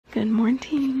Good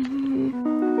morning.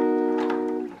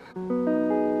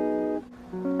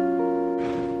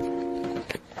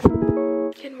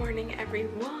 Good morning,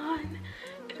 everyone.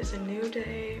 It is a new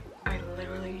day. I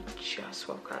literally just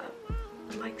woke up,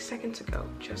 like seconds ago,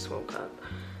 just woke up,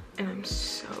 and I'm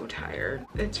so tired.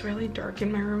 It's really dark in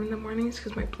my room in the mornings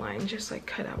because my blind just like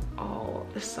cut out all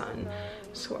the sun.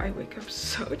 So I wake up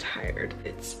so tired.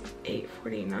 It's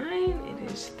 8:49. It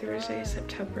is Thursday,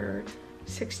 September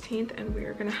 16th, and we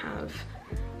are gonna have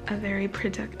a very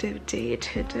productive day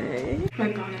today.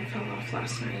 My bonnet fell off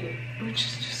last night, which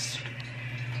is just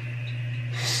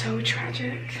so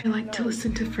tragic. I like to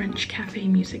listen to French cafe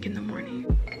music in the morning.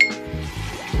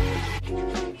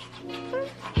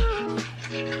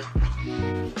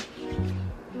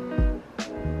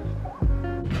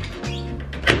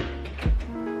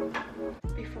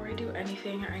 Before I do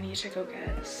anything, I need to go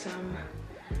get some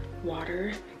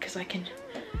water because I can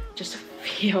just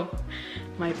feel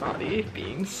my body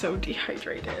being so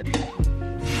dehydrated.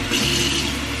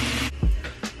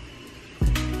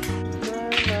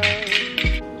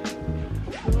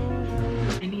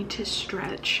 I need to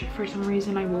stretch. For some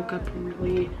reason I woke up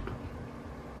really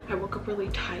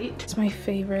tight. It's my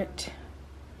favorite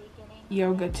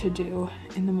yoga to do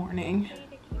in the morning.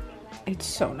 It's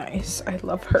so nice. I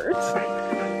love hers.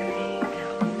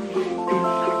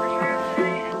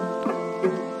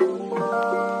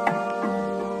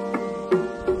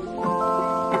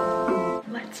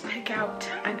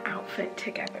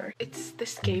 Together. It's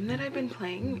this game that I've been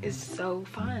playing is so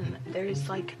fun. There's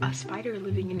like a spider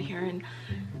living in here, and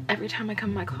every time I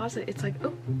come in my closet it's like,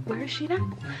 oh, where is she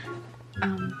now?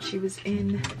 She was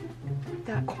in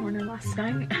that corner last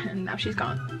night and now she's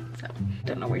gone, so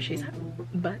don't know where she's at.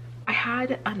 But I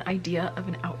had an idea of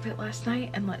an outfit last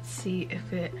night, and let's see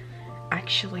if it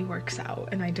actually works out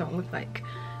and I don't look like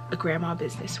a grandma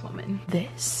businesswoman.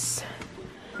 This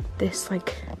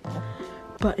like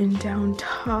button down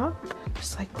top,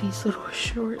 just like these little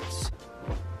shorts.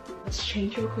 Let's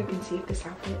change real quick and see if this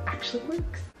outfit actually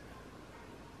works.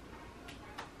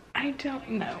 I don't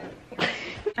know.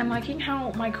 I'm liking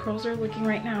how my curls are looking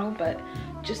right now, but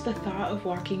just the thought of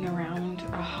walking around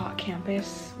a hot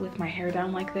campus with my hair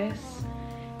down like this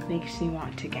makes me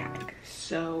want to gag.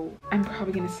 So I'm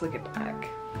probably gonna slick it back.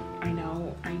 I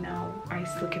know, I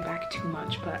slick it back too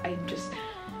much, but I'm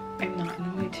not in the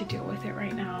mood to deal with it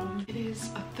right now. It is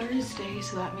a Thursday,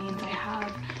 so that means I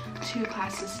have 2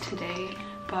 classes today,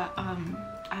 but I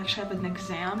actually have an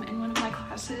exam in one of my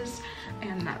classes,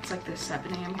 and that's like the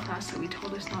 7 a.m. class that we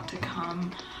told us not to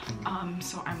come.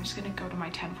 So I'm just gonna go to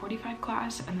my 10:45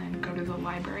 class and then go to the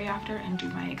library after and do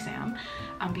my exam,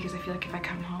 because I feel like if I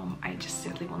come home, I just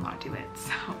simply will not do it.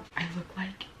 So I look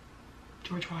like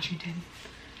George Washington.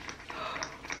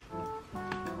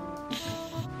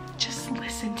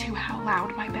 Listen to how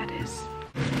loud my bed is.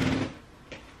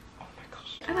 Oh my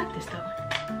gosh. I like this though.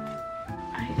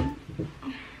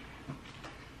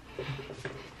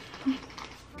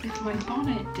 If my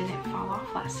bonnet didn't fall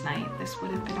off last night, this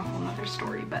would have been a whole nother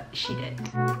story, but she did.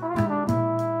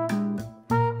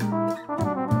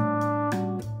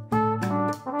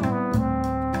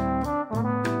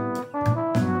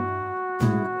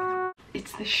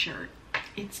 It's the shirt.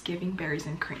 It's giving berries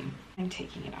and cream. I'm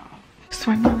taking it off. So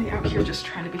I'm really out here just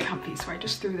trying to be comfy, so I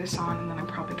just threw this on, and then I'm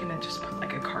probably gonna just put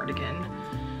like a cardigan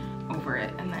over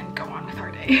it and then go on with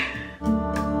our day.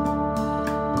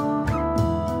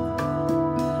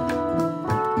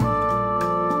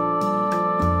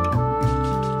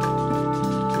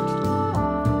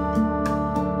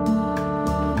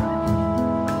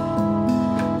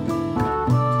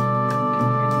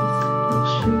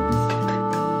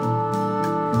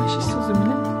 Why is she still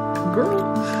zooming in? Girl!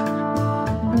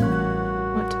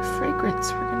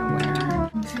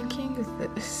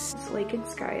 Lake and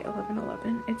Sky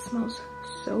 1111. It smells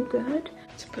so good.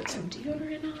 Let's put some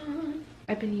deodorant on.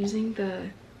 I've been using the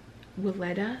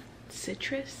Willetta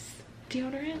citrus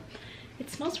deodorant. It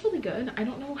smells really good. I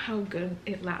don't know how good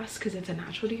it lasts because it's a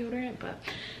natural deodorant, but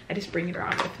I just bring it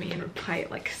around with me and apply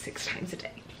it like 6 times a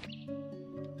day.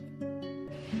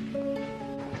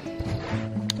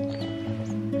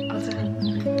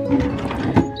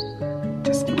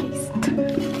 Just in case.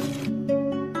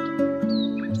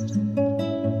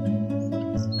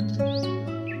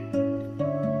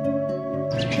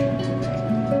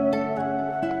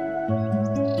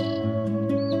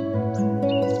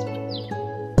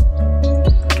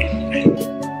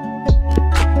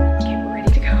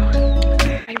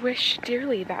 Wish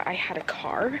dearly that I had a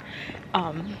car,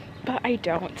 but I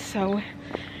don't, so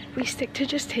we stick to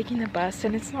just taking the bus,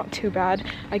 and it's not too bad.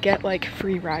 I get like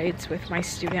free rides with my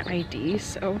student ID,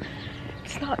 so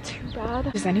it's not too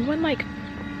bad. Does anyone like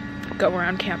go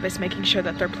around campus making sure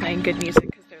that they're playing good music,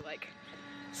 because they're like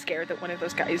scared that one of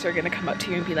those guys are gonna come up to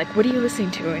you and be like, what are you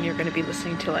listening to? And you're gonna be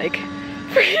listening to like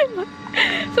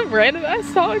some random ass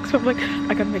songs. So I'm like,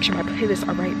 I gotta make sure my playlist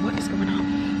are right. What is going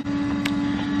on?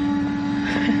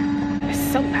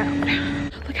 It's so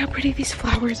loud. Look how pretty these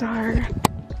flowers are.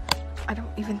 I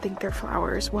don't even think they're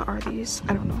flowers. What are these?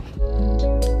 I don't know.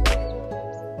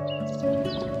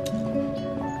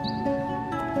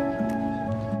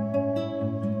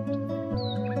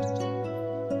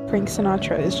 Frank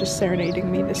Sinatra is just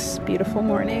serenading me this beautiful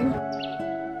morning.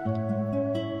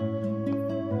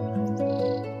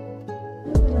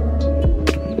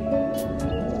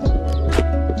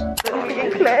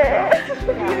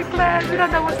 We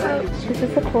don't know what's up. This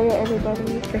is Sequoia,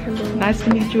 everybody. Nice to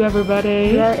meet you,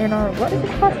 everybody. We are in our, what is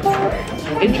this class called?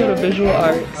 Intro to Visual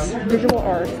Arts. Visual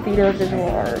Arts, Theater of Visual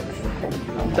Arts.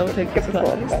 Don't take this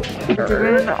class. We're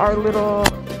doing our little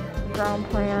ground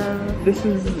plan. This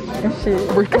is,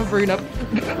 we're covering up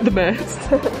the mess.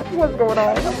 What's going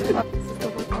on? This is the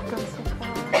work I've done so far.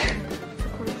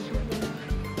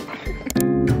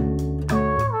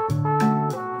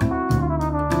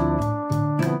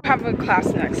 Have a class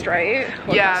next, right?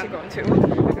 What class are you going to?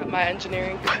 I got my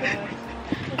engineering class.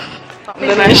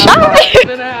 Then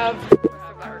I have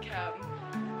our cab.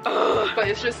 But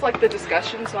it's just like the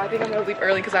discussion, so I think I'm gonna leave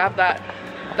early because I have that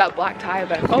black tie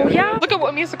event. Oh yeah? Look at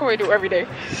what me and Sequoia do every day.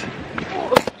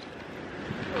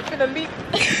 We're gonna meet.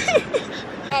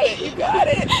 Got it, you got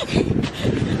it.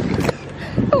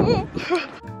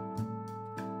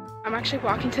 I'm actually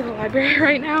walking to the library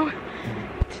right now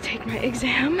to take my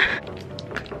exam.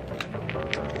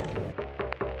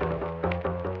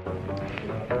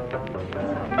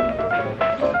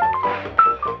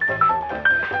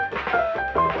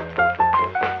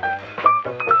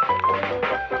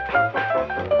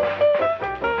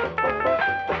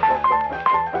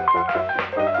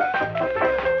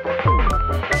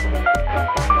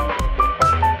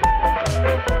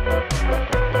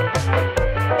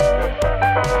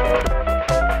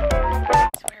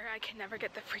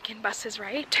 Get the freaking buses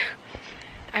right.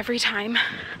 Every time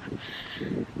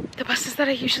the buses that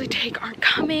I usually take aren't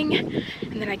coming,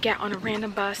 and then I get on a random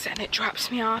bus and it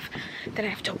drops me off. Then I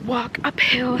have to walk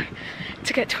uphill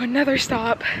to get to another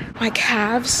stop. My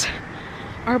calves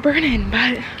are burning,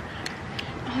 but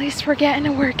at least we're getting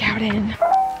a workout in.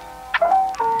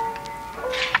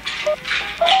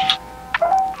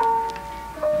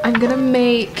 I'm gonna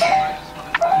make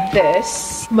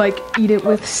this, like, eat it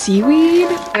with seaweed,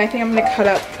 and I think I'm gonna cut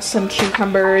up some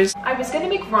cucumbers. I was gonna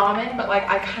make ramen, but like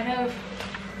I kind of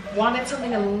wanted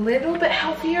something a little bit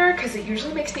healthier because it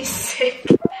usually makes me sick.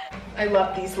 I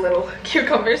love these little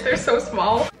cucumbers, they're so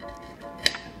small.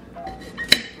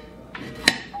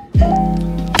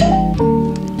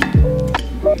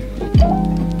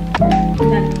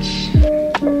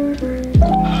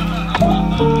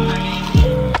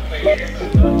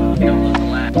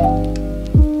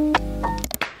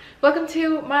 Welcome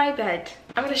to my bed.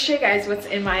 I'm gonna show you guys what's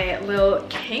in my little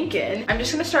Kanken. I'm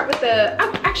just gonna start with the,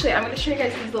 actually I'm gonna show you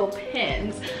guys these little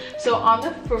pins. So on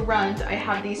the front, I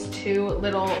have these two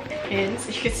little pins.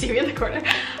 You can see me in the corner.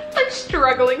 I'm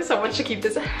struggling so much to keep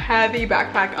this heavy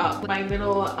backpack up. My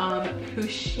little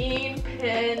Pusheen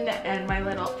pin and my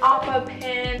little Appa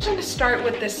pin. I'm gonna start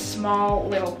with this small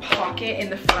little pocket in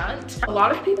the front. A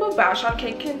lot of people bash on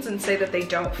Kankens and say that they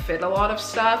don't fit a lot of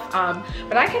stuff,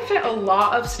 but I can fit a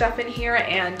lot of stuff in here,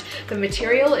 and the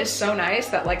material is so nice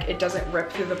that like it doesn't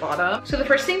rip through the bottom. So the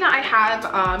first thing that I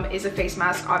have is a face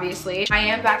mask, obviously. I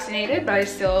am vaccinated, but I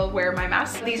still wear my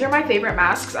mask. These are my favorite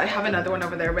masks. I have another one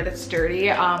over there, but it's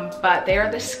dirty. But they are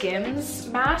the Skims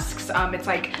masks. It's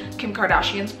like Kim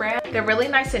Kardashian's brand. They're really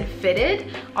nice and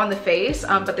fitted on the face,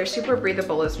 but they're super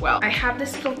breathable as well. I have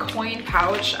this little coin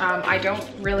pouch. I don't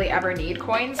really ever need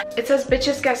coins. It says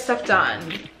bitches get stuff done,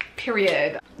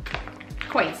 period.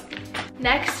 Coins.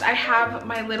 Next, I have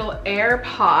my little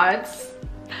AirPods.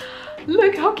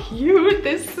 Look how cute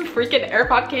this freaking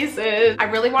AirPod case is. I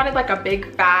really wanted like a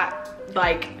big fat,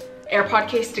 like, AirPod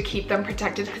case to keep them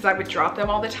protected because I would drop them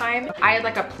all the time. I had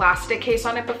like a plastic case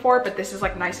on it before, but this is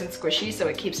like nice and squishy, so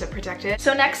it keeps it protected.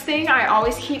 So next thing, I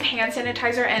always keep hand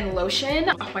sanitizer and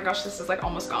lotion. Oh my gosh, this is like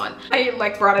almost gone. I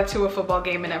like brought it to a football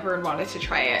game and everyone wanted to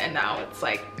try it, and now it's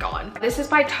like gone. This is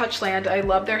by Touchland. I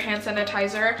love their hand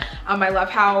sanitizer. I love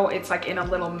how it's like in a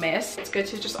little mist. It's good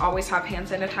to just always have hand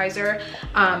sanitizer.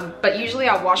 But usually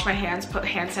I'll wash my hands, put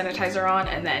hand sanitizer on,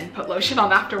 and then put lotion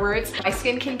on afterwards. My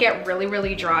skin can get really,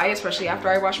 really dry, especially after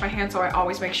I wash my hands, so I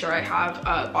always make sure I have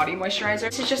a body moisturizer.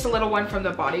 This is just a little one from the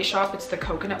Body Shop. It's the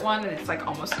coconut one and it's like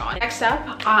almost gone. Next up,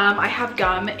 I have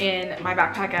gum in my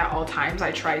backpack at all times.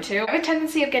 I try to. I have a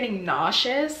tendency of getting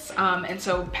nauseous, and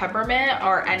so peppermint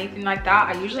or anything like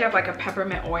that. I usually have like a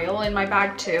peppermint oil in my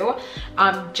bag too.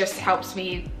 Just helps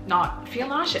me not feel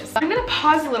nauseous. I'm gonna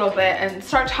pause a little bit and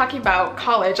start talking about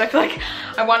college. I feel like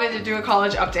I wanted to do a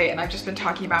college update and I've just been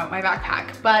talking about my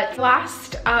backpack. But the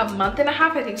last month and a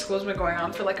half, I think school's been going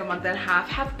on for like a month and a half,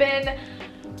 have been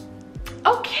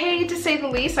okay to say the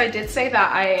least. I did say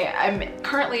that I am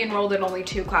currently enrolled in only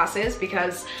 2 classes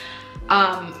because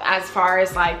as far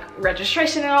as like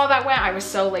registration and all that went, I was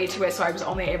so late to it, so I was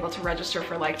only able to register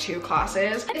for like 2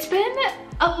 classes. It's been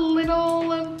a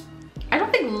little, I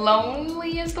don't think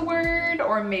lonely is the word,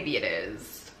 or maybe it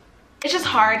is. It's just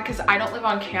hard because I don't live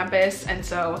on campus, and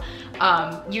so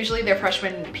usually they're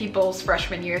people's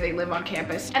freshman year, they live on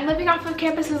campus. And living off of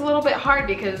campus is a little bit hard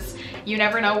because you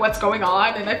never know what's going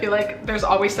on, and I feel like there's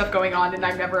always stuff going on and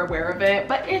I'm never aware of it,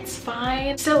 but it's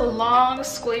fine. Still a long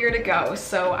school year to go,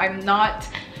 so I'm not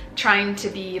trying to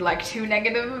be like too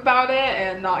negative about it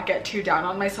and not get too down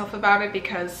on myself about it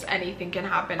because anything can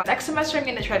happen. Next semester I'm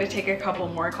going to try to take a couple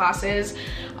more classes.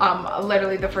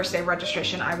 Literally the first day of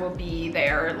registration I will be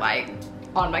there like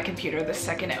on my computer the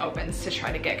second it opens to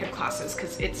try to get good classes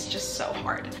because it's just so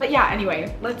hard. But yeah,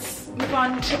 anyway, let's move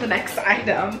on to the next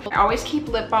item. I always keep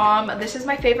lip balm. This is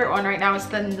my favorite one right now. It's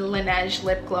the Laneige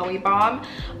Lip Glowy Balm.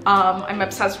 I'm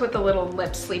obsessed with the little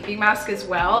lip sleeping mask as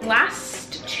well.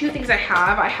 Last 2 things I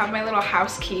have my little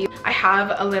house key. I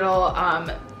have a little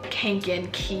Kanken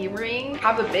key ring.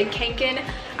 I have a big Kanken,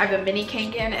 I have a mini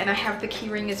Kanken, and I have the key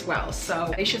ring as well,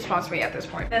 so they should sponsor me at this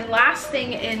point. Then last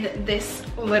thing in this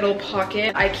little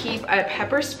pocket, I keep a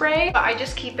pepper spray, but I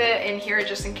just keep it in here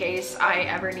just in case I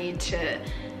ever need to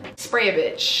spray a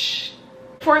bitch.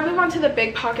 Before I move on to the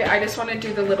big pocket, I just want to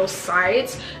do the little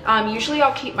sides. Usually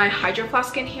I'll keep my Hydro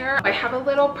Flask in here. I have a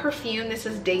little perfume. This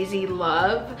is Daisy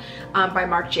Love by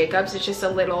Marc Jacobs. It's just a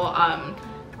little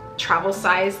travel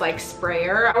size like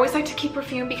sprayer. I always like to keep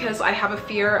perfume because I have a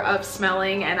fear of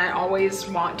smelling and I always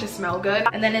want to smell good.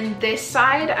 And then in this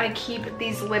side I keep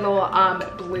these little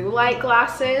blue light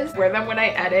glasses. I wear them when I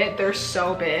edit. They're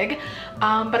so big,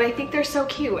 but I think they're so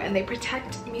cute and they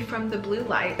protect me from the blue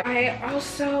light. I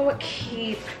also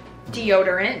keep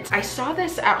deodorant. I saw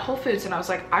this at Whole Foods and I was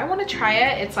like, I want to try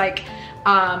it. It's like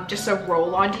just a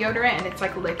roll-on deodorant and it's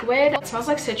like liquid. It smells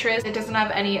like citrus. It doesn't have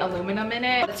any aluminum in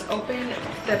it. Let's open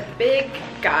the big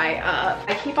guy up.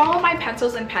 I keep all of my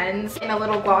pencils and pens in a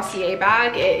little Glossier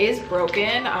bag. It is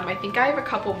broken. I think I have a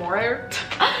couple more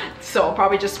so I'll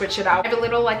probably just switch it out. I have a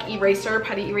little like eraser,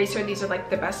 putty eraser. These are like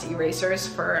the best erasers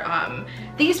for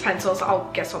these pencils.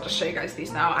 Guess I'll just show you guys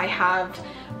these now. I have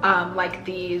like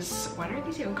these, what are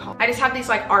these even called? I just have these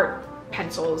like art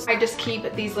pencils. I just keep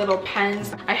these little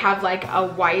pens. I have like a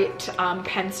white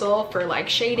pencil for like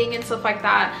shading and stuff like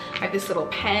that. I have this little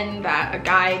pen that a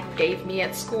guy gave me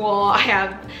at school. I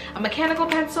have a mechanical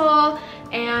pencil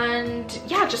and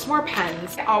yeah, just more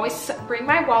pens. I always bring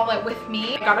my wallet with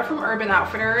me. I got it from Urban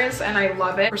Outfitters and I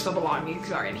love it. Personal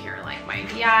belongings are in here, like my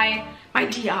ID. I need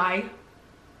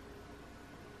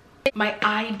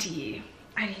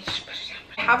to put it down.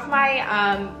 I have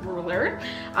my ruler.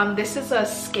 This is a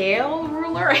scale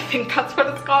ruler, I think that's what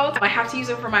it's called. I have to use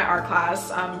it for my art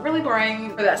class. Really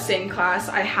boring. For that same class,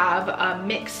 I have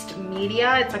mixed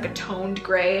media. It's like a toned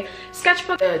gray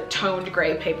sketchbook. The toned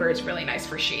gray paper is really nice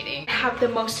for shading. I have the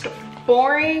most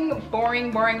boring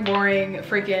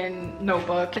freaking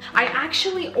notebook. I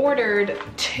actually ordered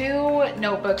 2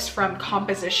 notebooks from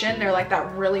Composition. They're like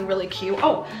that really cute.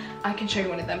 Oh, I can show you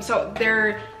one of them. So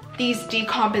they're these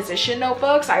decomposition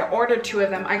notebooks. I ordered 2 of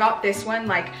them. I got this one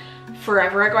like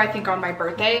forever ago, I think on my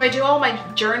birthday. I do all my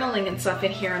journaling and stuff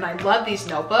in here and I love these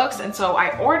notebooks, and so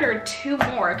I ordered 2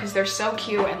 more because they're so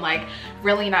cute and like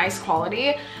really nice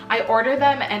quality. I ordered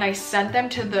them and I sent them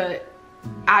to the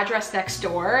address next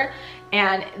door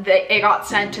and it got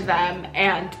sent to them,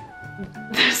 and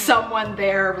someone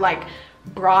there like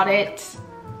brought it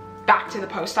back to the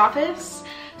post office.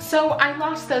 So I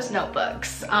lost those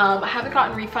notebooks. I haven't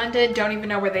gotten refunded, don't even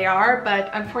know where they are,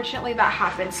 but unfortunately that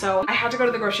happened. So I had to go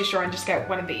to the grocery store and just get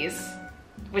one of these,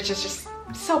 which is just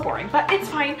So boring, but it's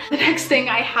fine. The next thing,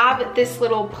 I have this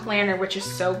little planner, which is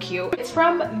so cute. It's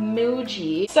from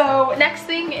MWAH. So next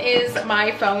thing is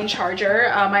my phone charger.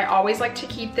 I always like to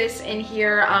keep this in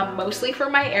here, mostly for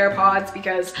my AirPods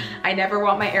because I never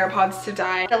want my AirPods to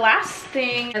die. The last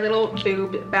thing, my little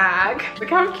boob bag. Look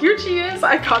how cute she is.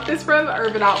 I got this from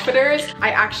Urban Outfitters. I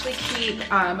actually keep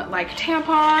like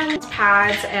tampons,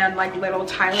 pads, and like little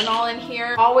Tylenol in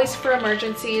here. Always for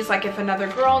emergencies, like if another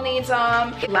girl needs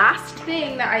them. Last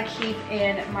thing that I keep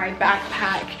in my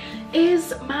backpack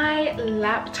is my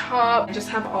laptop. I just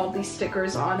have all these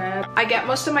stickers on it. I get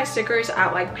most of my stickers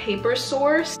at like Paper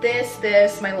Source.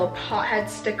 My little pothead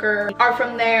sticker are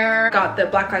from there. Got the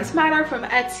Black Lives Matter from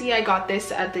Etsy. I got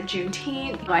this at the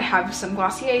Juneteenth. I have some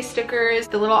Glossier stickers.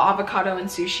 The little avocado and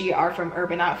sushi are from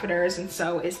Urban Outfitters, and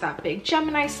so is that big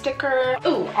Gemini sticker.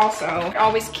 Oh, also, I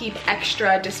always keep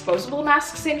extra disposable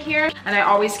masks in here, and I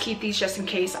always keep these just in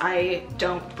case I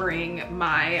don't bring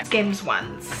my Skims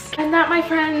ones. And that, my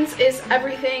friends, is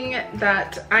everything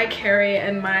that I carry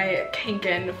in my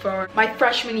Kanken for my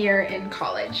freshman year in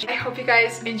college. I hope you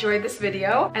guys enjoyed this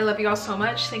video. I love you all so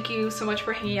much. Thank you so much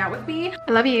for hanging out with me.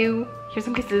 I love you. Here's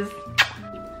some kisses.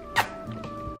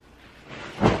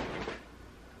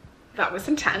 That was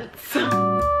intense.